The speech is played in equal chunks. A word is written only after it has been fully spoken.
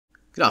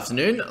Good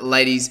afternoon,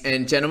 ladies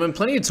and gentlemen.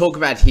 Plenty to talk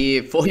about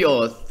here for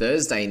your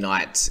Thursday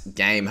night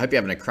game. Hope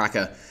you're having a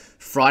cracker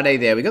Friday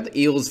there. We got the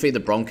Eels v the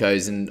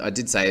Broncos, and I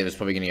did say it was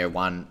probably going to go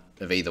one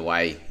of either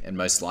way, and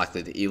most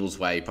likely the Eels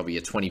way, probably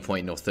a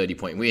 20-point or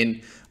 30-point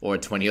win, or a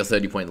 20 or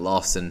 30-point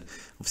loss, and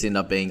obviously end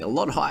up being a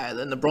lot higher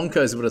than the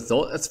Broncos would have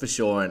thought, that's for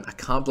sure. And I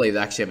can't believe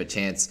they actually have a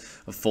chance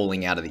of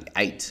falling out of the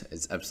 8.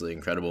 It's absolutely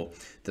incredible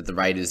that the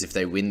Raiders, if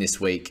they win this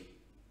week,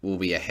 will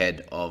be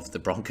ahead of the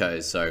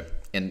Broncos. So,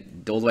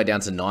 and all the way down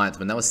to 9th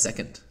when that was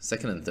second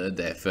and third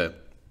there for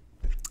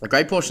a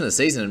great portion of the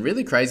season. And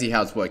really crazy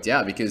how it's worked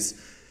out,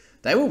 because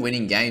they were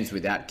winning games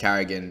without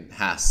Carrigan,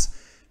 Haas,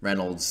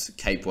 Reynolds,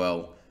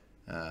 Capewell,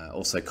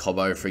 also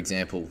Cobbo, for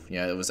example. You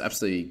know, it was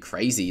absolutely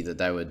crazy that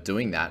they were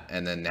doing that,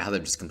 and then now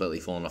they've just completely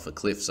fallen off a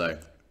cliff. So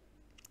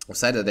I'll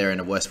say that they're in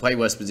a way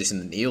worse position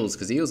than the Eels,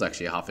 because the Eels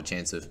actually have half a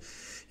chance of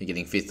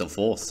getting 5th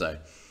or 4th. So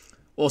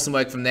awesome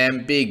work from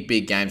them.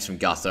 Big games from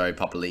Gutho,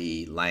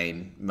 Papali'i,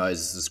 Lane.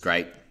 Moses was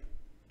great.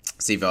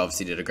 Sivo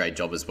obviously did a great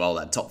job as well.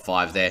 That top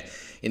 5 there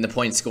in the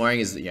point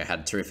scoring is,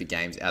 had terrific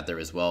games out there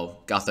as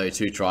well. Gutho,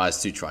 2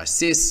 tries, 2 try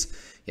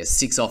assists. He has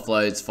 6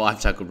 offloads, 5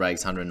 tackle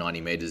breaks,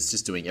 190 meters,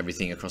 just doing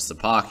everything across the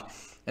park.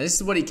 And this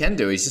is what he can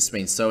do. He's just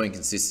been so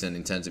inconsistent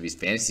in terms of his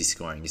fantasy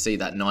scoring. You see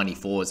that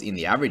 94 is in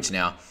the average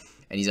now,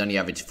 and he's only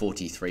averaged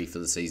 43 for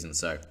the season.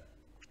 So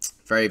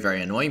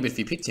very annoying. But if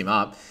you picked him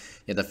up,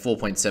 the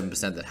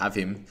 4.7% that have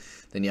him,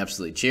 then you're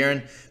absolutely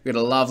cheering. We got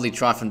a lovely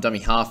try from dummy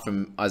half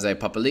from Isaiah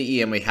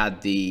Papali'i, and we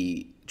had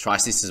the try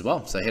assist as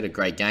well. So he had a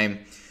great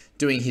game,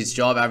 doing his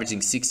job,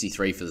 averaging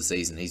 63 for the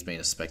season. He's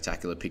been a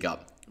spectacular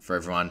pickup for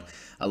everyone,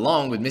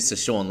 along with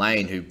Mr. Sean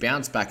Lane, who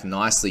bounced back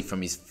nicely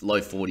from his low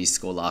 40s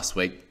score last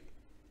week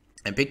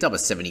and picked up a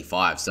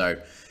 75. So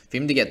for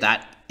him to get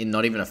that in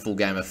not even a full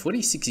game of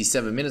footy,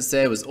 67 minutes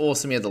there, was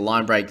awesome. He had the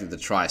line break with the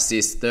try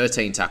assist,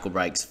 13 tackle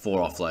breaks,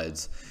 4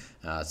 offloads.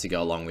 To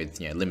go along with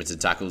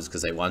limited tackles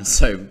because they won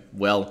so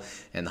well,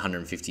 and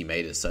 150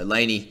 meters. So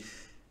Laney,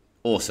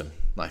 awesome.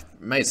 Like,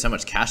 made so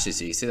much cash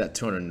this year. You see that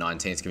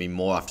 219 is going to be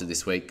more after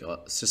this week.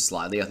 It's just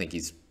slightly. I think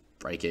he's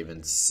break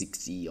even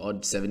 60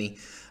 odd, 70.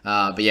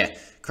 But yeah,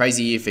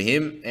 crazy year for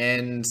him.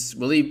 And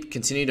will he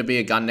continue to be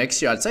a gun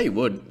next year? I'd say he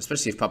would,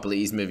 especially if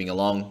Papali'i is moving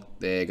along.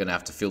 They're going to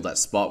have to fill that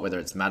spot, whether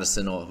it's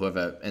Madison or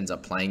whoever ends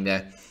up playing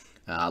there.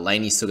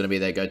 Laney's still going to be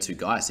their go-to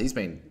guy. So he's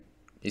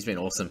been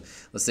awesome.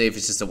 Let's see if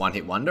it's just a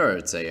one-hit wonder, or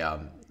it's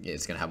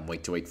it's going to happen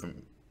week to week,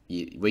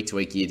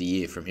 year to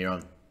year from here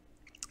on.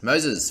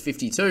 Moses,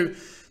 52.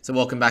 So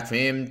welcome back for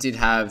him. Did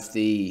have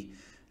the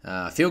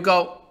field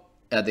goal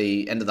at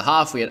the end of the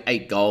half. We had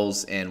 8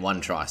 goals and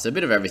 1 try. So a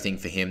bit of everything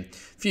for him.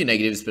 A few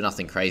negatives, but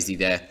nothing crazy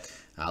there.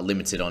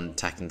 Limited on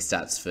attacking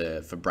stats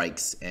for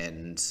breaks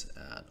and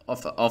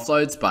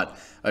offloads, but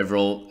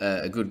overall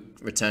a good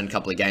return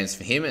couple of games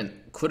for him, and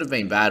could have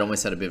been bad.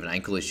 Almost had a bit of an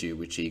ankle issue,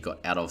 which he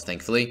got out of,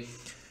 thankfully.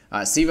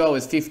 Sivo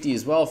was 50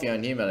 as well, if you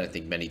own him. I don't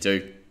think many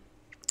do.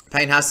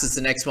 Payne Haas is the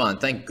next one.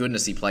 Thank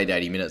goodness he played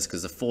 80 minutes,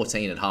 because the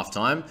 14 at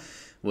halftime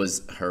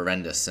was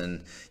horrendous.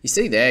 And you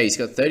see there, he's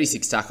got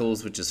 36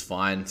 tackles, which is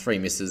fine. 3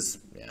 misses,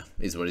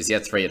 is what it is. He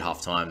had 3 at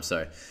halftime,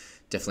 so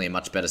definitely a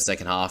much better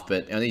second half.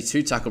 But only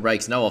 2 tackle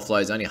breaks, no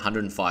offloads, only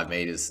 105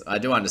 meters. I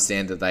do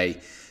understand that they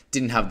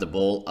didn't have the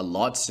ball a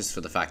lot, just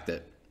for the fact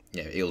that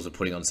Eels were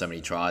putting on so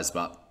many tries,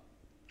 but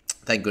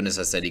thank goodness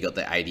I said he got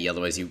the 80.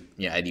 Otherwise,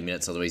 80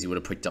 minutes. Otherwise, he would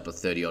have picked up a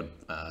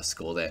 30-odd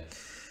score there.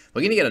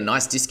 We're going to get a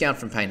nice discount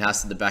from Payne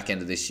Haas at the back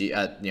end of this year.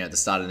 At the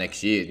start of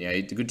next year,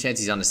 a good chance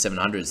he's under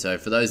 700. So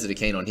for those that are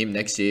keen on him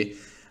next year,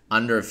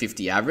 under a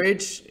 50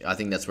 average, I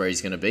think that's where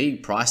he's going to be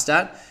priced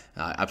at.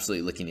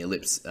 Absolutely licking your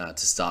lips to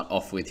start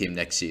off with him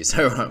next year.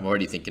 So I'm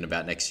already thinking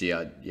about next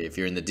year. If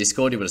you're in the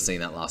Discord, you would have seen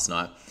that last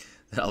night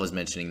that I was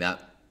mentioning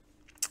that.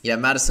 Yeah,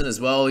 Madison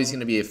as well. He's going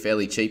to be a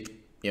fairly cheap,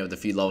 with a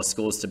few lower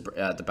scores to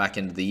the back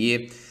end of the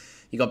year.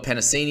 You got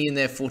Penasini in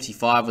there,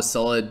 45 was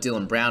solid.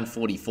 Dylan Brown,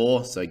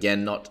 44. So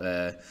again, not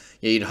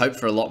you'd hope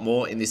for a lot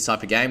more in this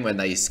type of game when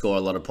they score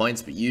a lot of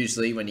points. But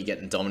usually when you're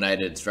getting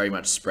dominated, it's very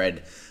much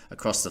spread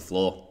across the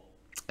floor,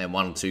 and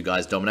 1 or 2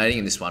 guys dominating.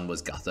 And this one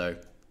was Gutho,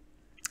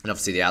 and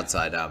obviously the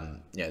outside,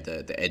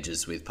 the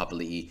edges with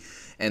Papali'i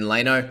and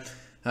Leno.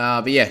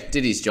 But yeah,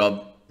 did his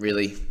job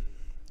really.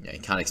 You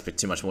can't expect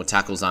too much more.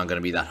 Tackles aren't going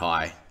to be that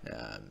high.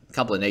 A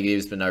couple of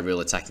negatives, but no real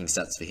attacking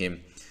stats for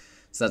him.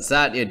 So that's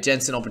that. Yeah,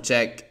 Jensen,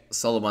 Opacek,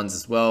 solid ones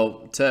as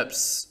well.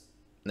 Terps,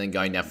 and then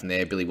going down from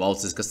there, Billy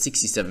Walters got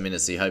 67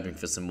 minutes, so you're hoping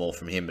for some more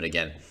from him. But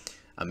again,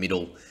 a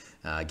middle,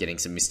 getting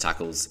some missed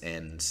tackles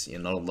and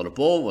not a lot of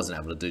ball. Wasn't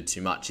able to do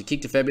too much. He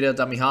kicked a fair bit out of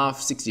dummy half,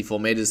 64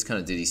 meters, kind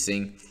of did his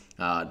thing.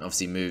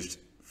 Obviously moved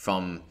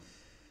from...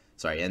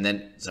 he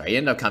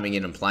ended up coming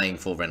in and playing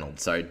for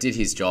Reynolds. So did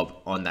his job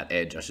on that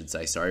edge, I should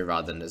say,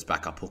 rather than as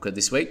backup hooker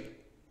this week.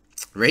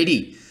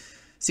 Reedy,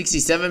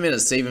 67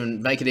 minutes to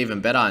even make it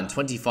even better, and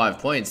 25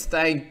 points.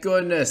 Thank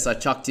goodness I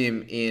chucked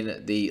him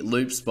in the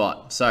loop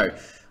spot. So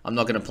I'm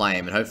not going to play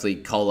him, and hopefully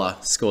Kohler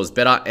scores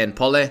better and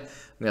Pole.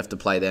 going to have to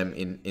play them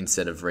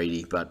instead of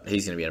Reedy, but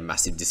he's going to be at a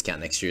massive discount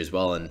next year as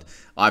well. And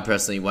I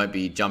personally won't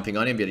be jumping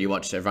on him, but you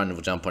watch, everyone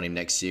will jump on him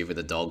next year with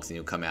the Dogs and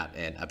he'll come out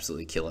and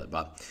absolutely kill it.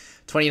 But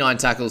 29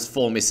 tackles,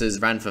 4 misses,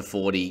 ran for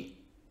 40,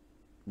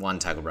 1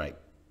 tackle break.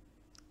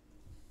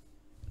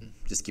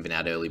 Just giving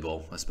out early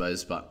ball, I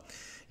suppose, but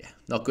yeah,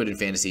 not good in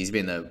fantasy. He's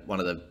been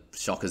one of the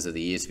shockers of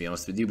the year, to be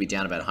honest with you. He'll be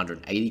down about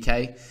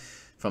 180k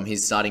from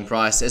his starting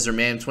price. Ezra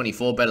Mam,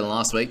 24, better than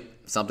last week,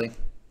 something.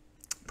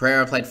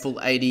 Pereira played full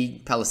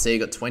 80. Palacia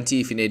got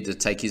 20 if you needed to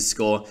take his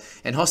score.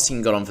 And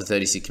Hosking got on for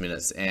 36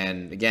 minutes.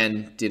 And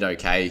again, did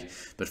okay,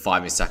 but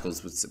 5 missed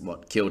tackles was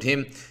what killed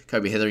him.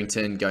 Kobe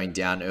Hetherington going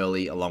down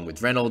early along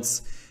with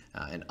Reynolds.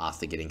 And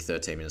Arthur getting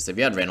 13 minutes. So if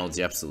you had Reynolds,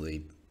 you're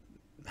absolutely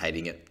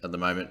hating it at the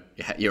moment.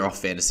 You're off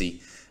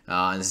fantasy.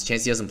 And there's a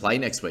chance he doesn't play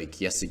next week.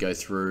 He has to go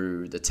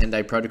through the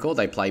 10-day protocol.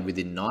 They play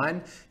within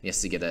 9. He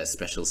has to get a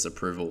specialist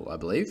approval, I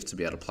believe, to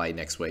be able to play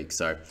next week.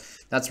 So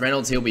that's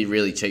Reynolds. He'll be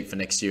really cheap for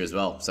next year as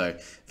well. So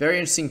very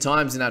interesting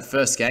times in that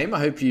first game. I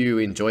hope you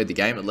enjoyed the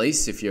game at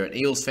least. If you're an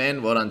Eels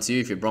fan, well done to you.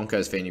 If you're a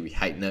Broncos fan, you'll be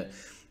hating it.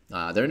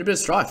 They're in a bit of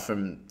strife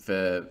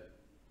for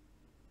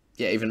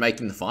even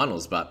making the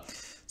finals. But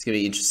it's going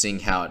to be interesting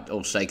how it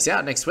all shakes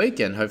out next week,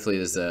 and hopefully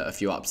there's a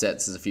few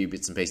upsets, there's a few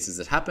bits and pieces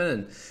that happen,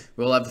 and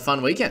we'll have a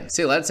fun weekend.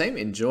 See you later, team.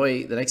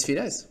 Enjoy the next few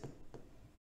days.